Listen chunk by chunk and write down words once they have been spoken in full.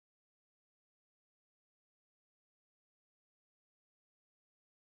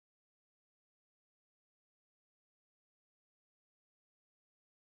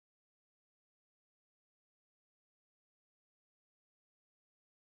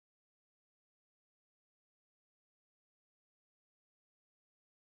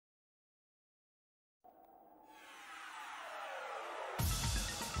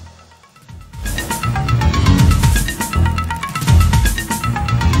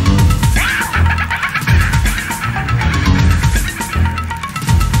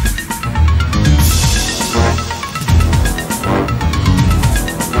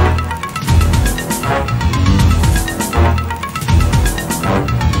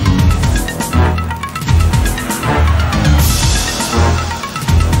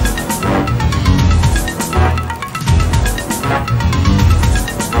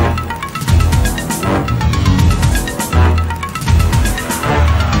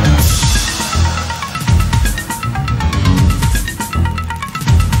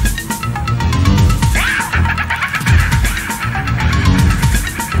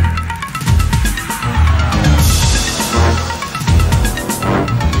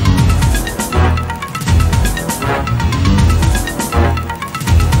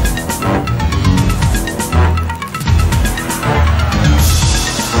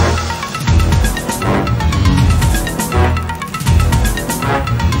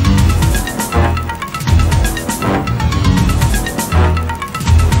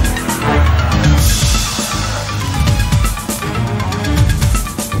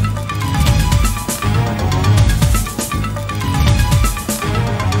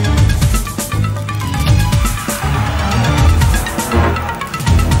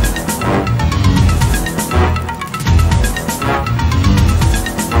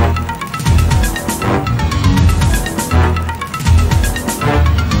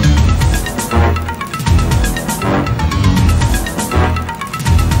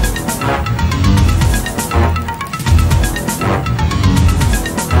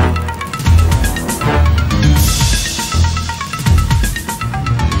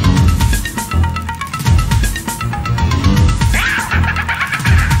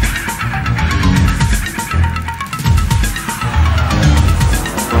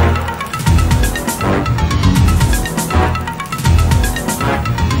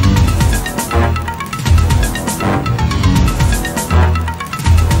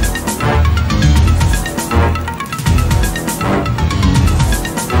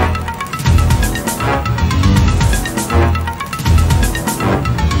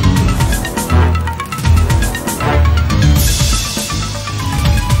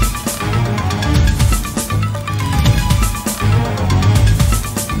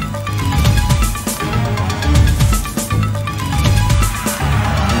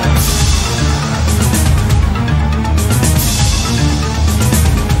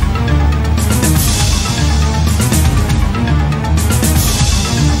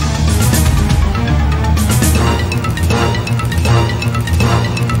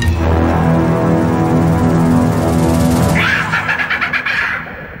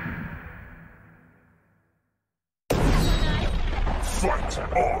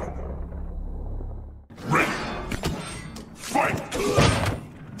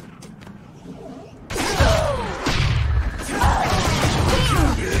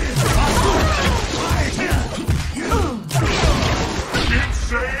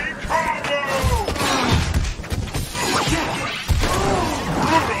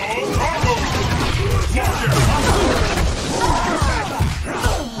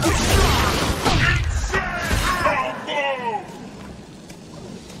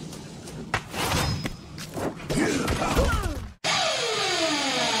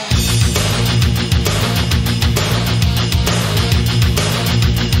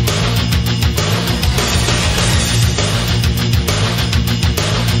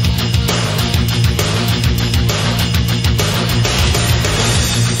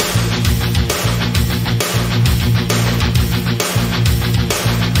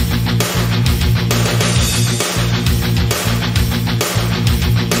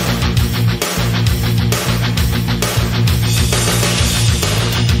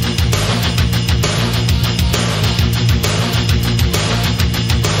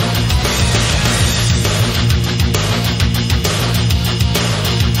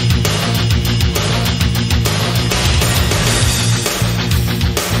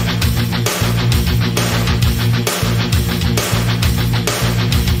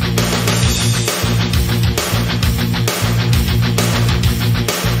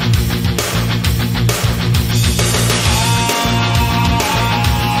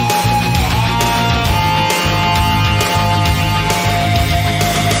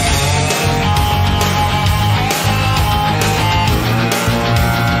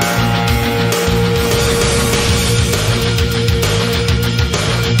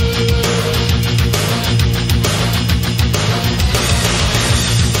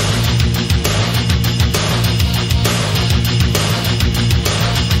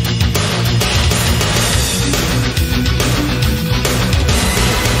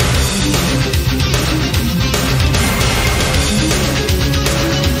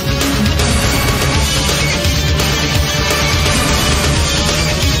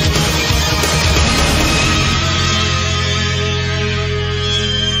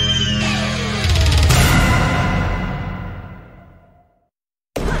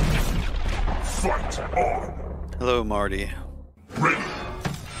Hello, Marty. Ready.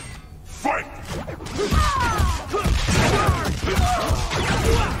 Fight!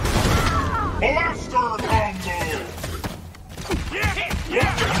 Blaster combo!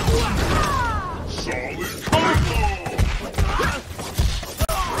 Solid combo!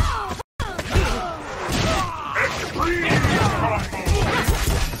 Extreme combo!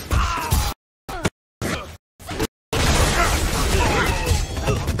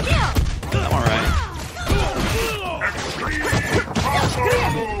 I'm alright. Extreme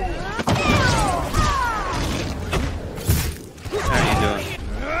combo! How are you doing?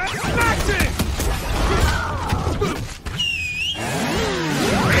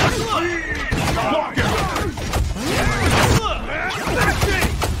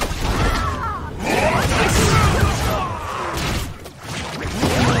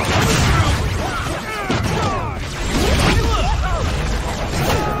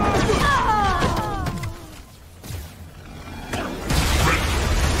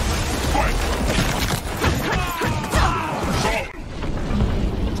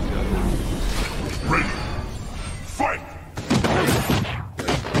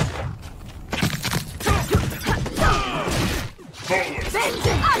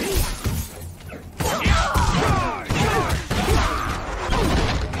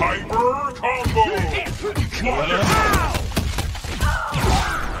 Hyper combo! Extreme combo!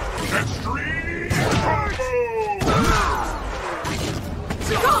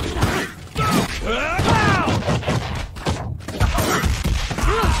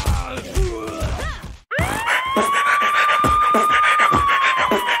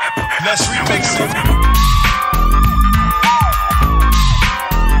 Let's remix it.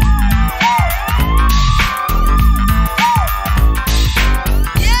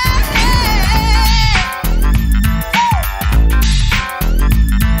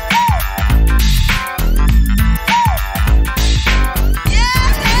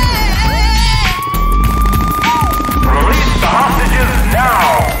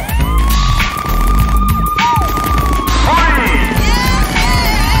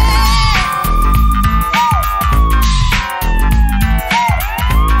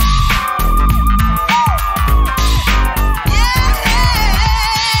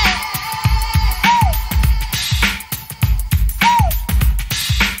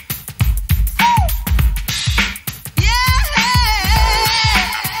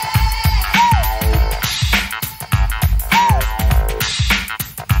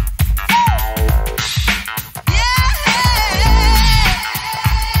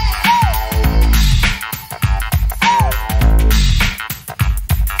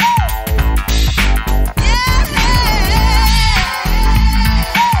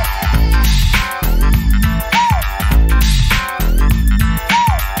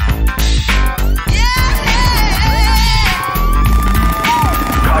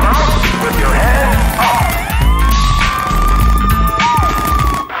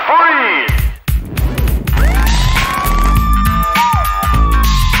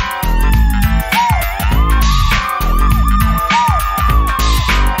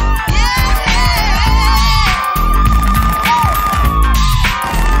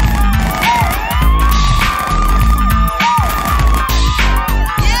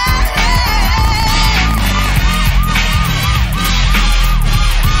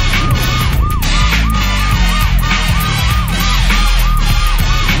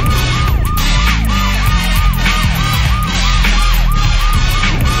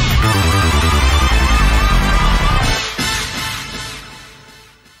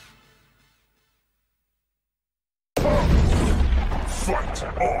 Fight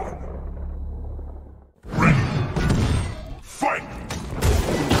on! Ready! Fight!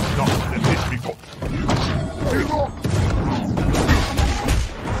 No, let me go. Triple!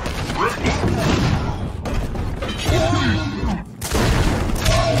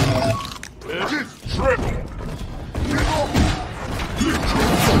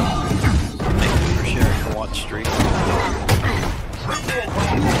 Thank you for sharing your watch streak. Triple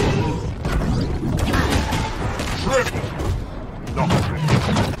combo! Triple! No.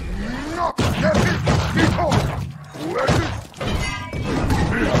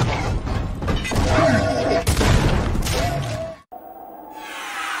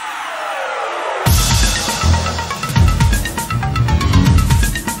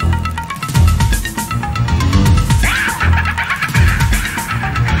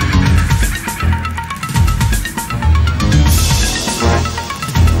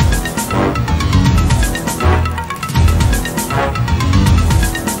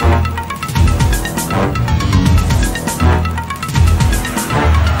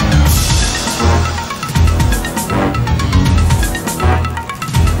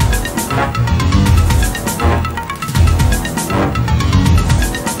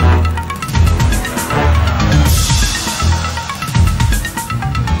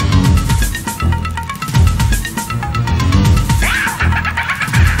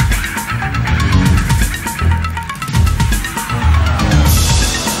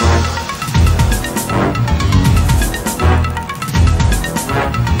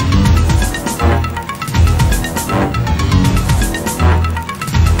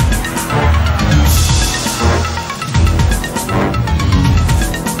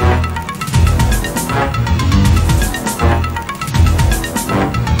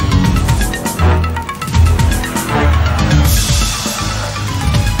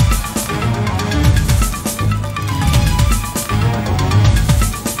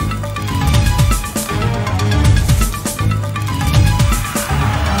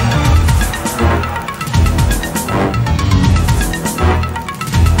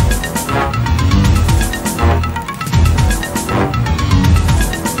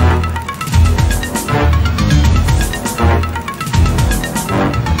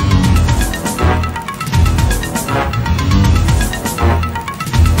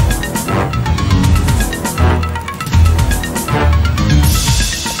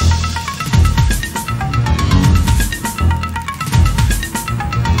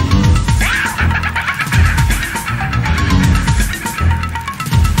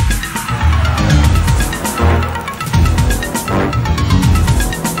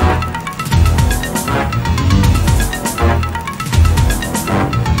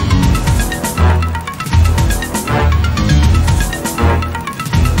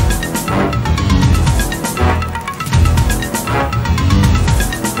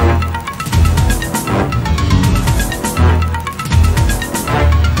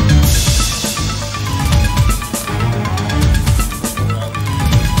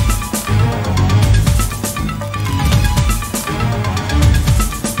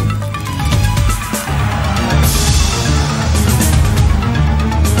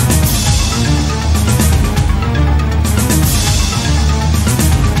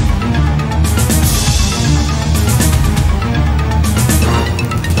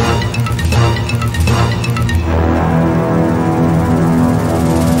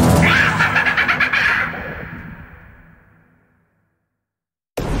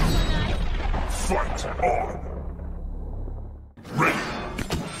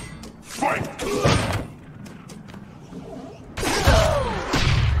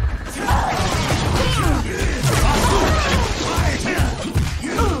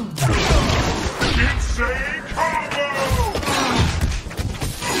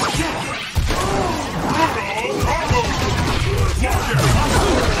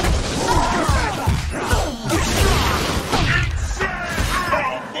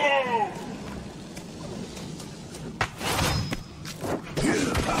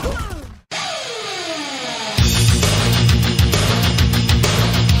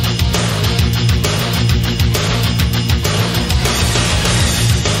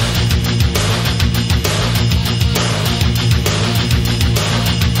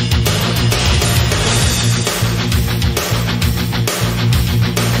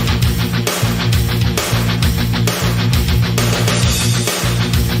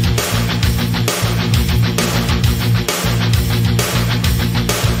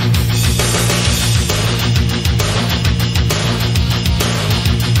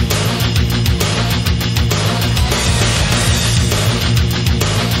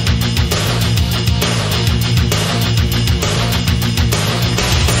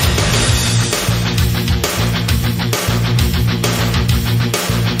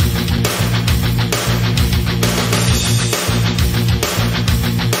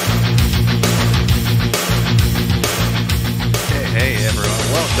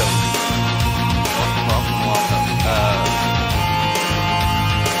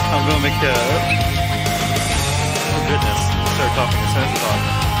 oh goodness, start talking as soon as talk.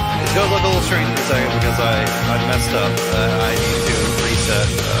 It's gonna look a little strange for a second because I messed up. I need to reset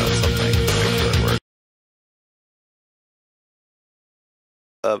something to make sure it works.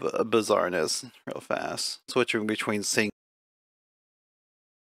 Of bizarreness real fast. Switching between sync.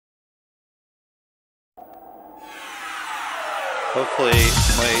 Hopefully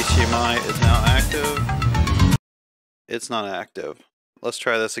my HDMI is now active. It's not active. Let's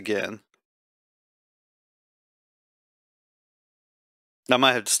try this again. I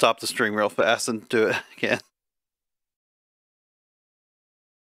might have to stop the stream real fast and do it again.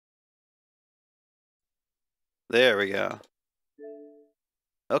 There we go.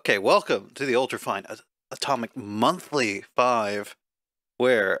 Okay, welcome to the Ultrafine Atomic Monthly 5,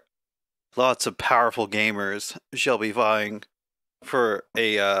 where lots of powerful gamers shall be vying for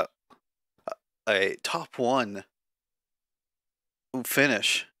a top 1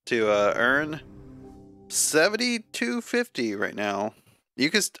 finish to earn 7250 right now. You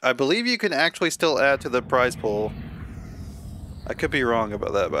can, I believe you can actually still add to the prize pool. I could be wrong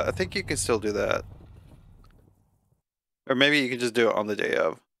about that, but I think you can still do that. Or maybe you can just do it on the day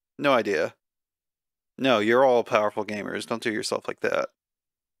of. No idea. No, you're all powerful gamers. Don't do yourself like that.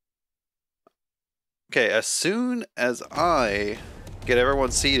 Okay, as soon as I get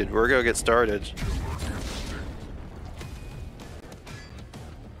everyone seated, we're gonna get started.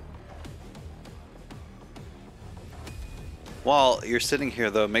 While you're sitting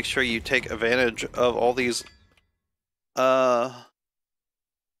here, though, make sure you take advantage of all these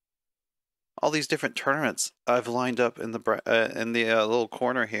different tournaments I've lined up in the little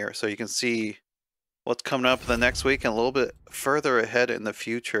corner here, so you can see what's coming up the next week and a little bit further ahead in the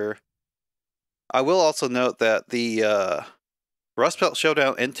future. I will also note that the Rust Belt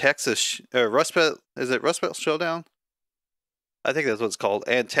Showdown in Texas, Rust Belt Showdown? I think that's what it's called,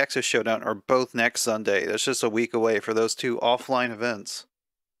 and Texas Showdown are both next Sunday. That's just a week away for those 2 offline events.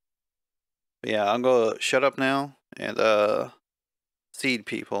 But yeah, I'm gonna shut up now and seed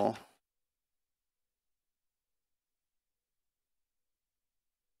people.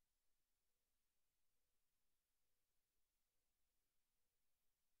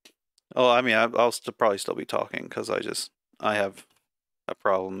 Oh, I mean, I'll probably still be talking because I have a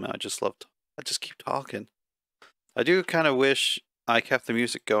problem. I just keep talking. I do kind of wish I kept the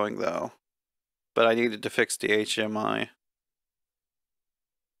music going though, but I needed to fix the HDMI.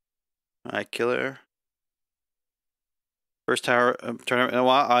 Alright, killer. First tower tournament in a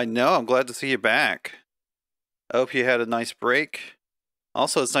while. I know. I'm glad to see you back. I hope you had a nice break.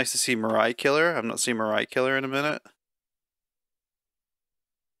 Also, it's nice to see Mirai Killer. I've not seen Mirai Killer in a minute.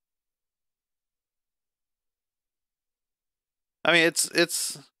 I mean, it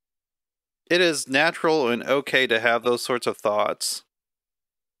is natural and okay to have those sorts of thoughts,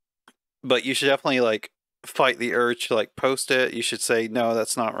 but you should definitely like fight the urge to like post it. You should say, no,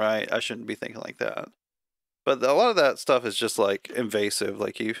 that's not right. I shouldn't be thinking like that. But a lot of that stuff is just like invasive.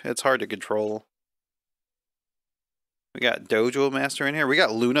 Like it's hard to control. We got Dojo Master in here. We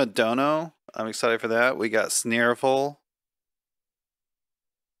got Luna Dono. I'm excited for that. We got Snareful.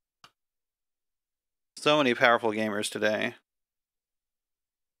 So many powerful gamers today.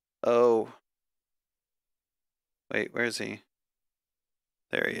 Oh. Wait, where is he?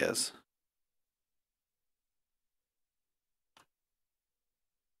 There he is.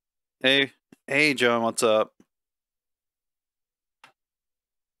 Hey, John, what's up?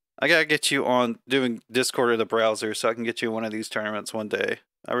 I gotta get you on doing Discord or the browser so I can get you one of these tournaments one day.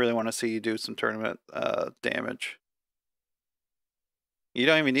 I really want to see you do some tournament damage. You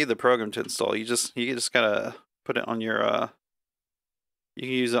don't even need the program to install. You just gotta put it on your you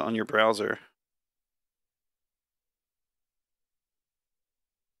can use it on your browser.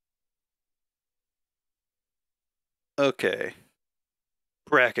 Okay.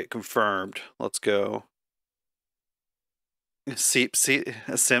 Bracket confirmed. Let's go. Simp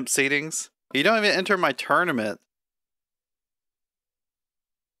seatings? You don't even enter my tournament.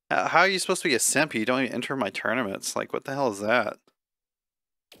 How are you supposed to be a simp? You don't even enter my tournaments. Like, what the hell is that?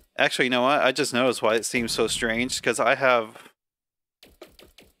 Actually, you know what? I just noticed why it seems so strange. Because I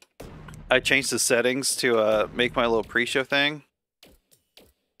changed the settings to make my little pre-show thing.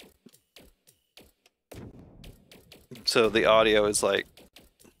 So the audio is like...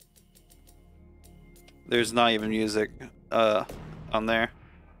 There's not even music on there.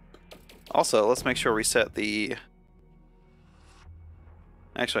 Also, let's make sure we set the...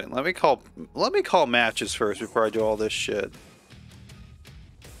 Actually, let me call matches first before I do all this shit.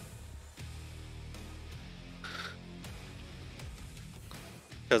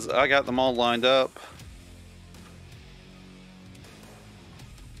 Because I got them all lined up.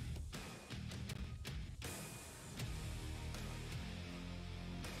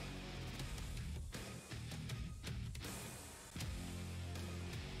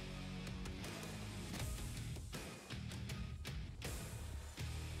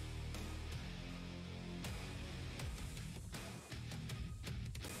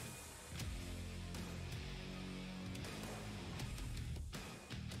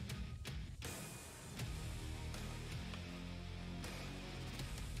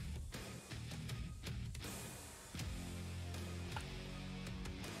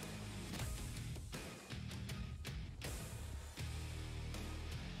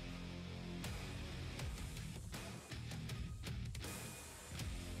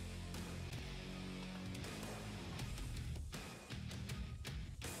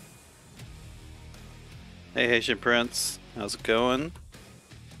 Hey, Haitian Prince. How's it going?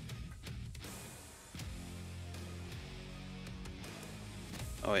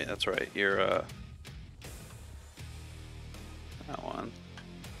 Oh, yeah, that's right. You're, that one.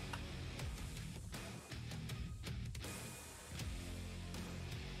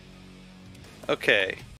 Okay.